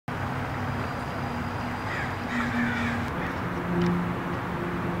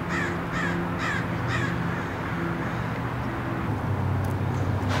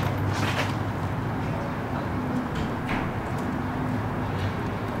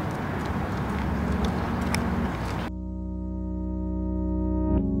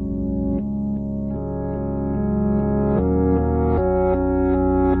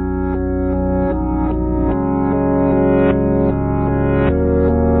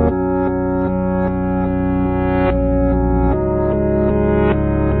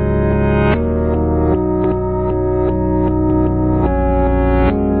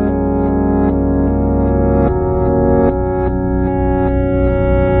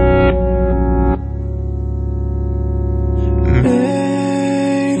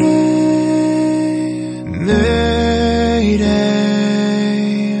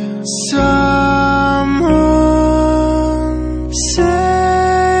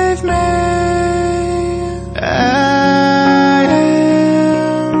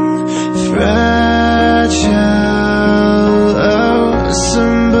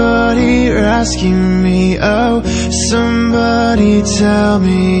tell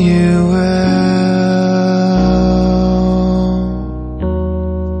me you will.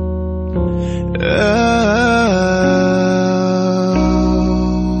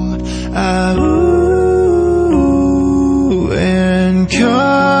 In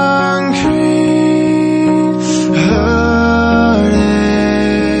concrete heartache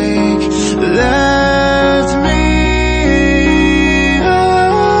left me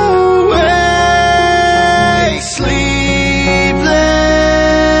awake, sleepless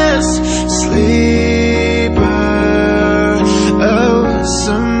sleeper. Oh,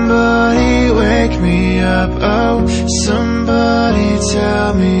 somebody wake me up. Oh, somebody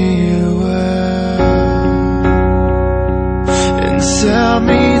tell me you will. Tell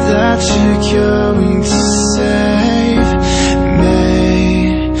me that you're going to save me,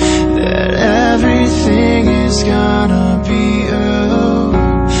 that everything is gonna be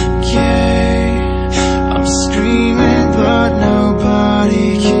okay. I'm screaming but nobody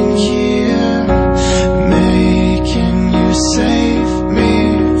can hear me. Can you save me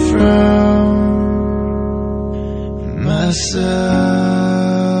from myself?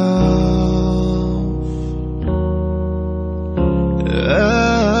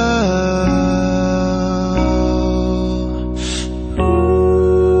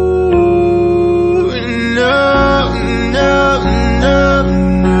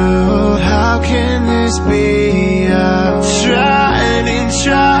 I've tried and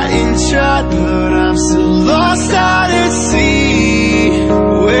tried and tried, but I'm still lost out at sea.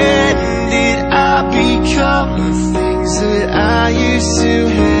 When did I become the things that I used to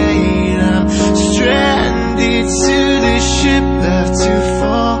hate? I'm stranded to this ship, left to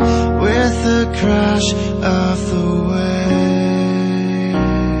fall with the crash of the waves.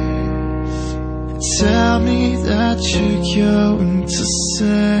 Tell me that you're going to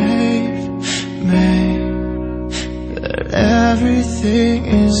save me, that everything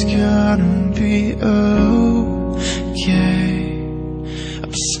is gonna be okay.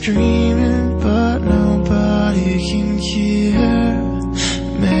 I'm screaming but nobody can hear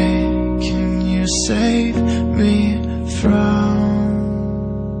me. Can you save me from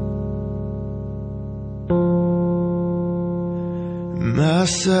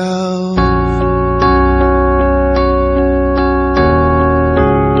myself?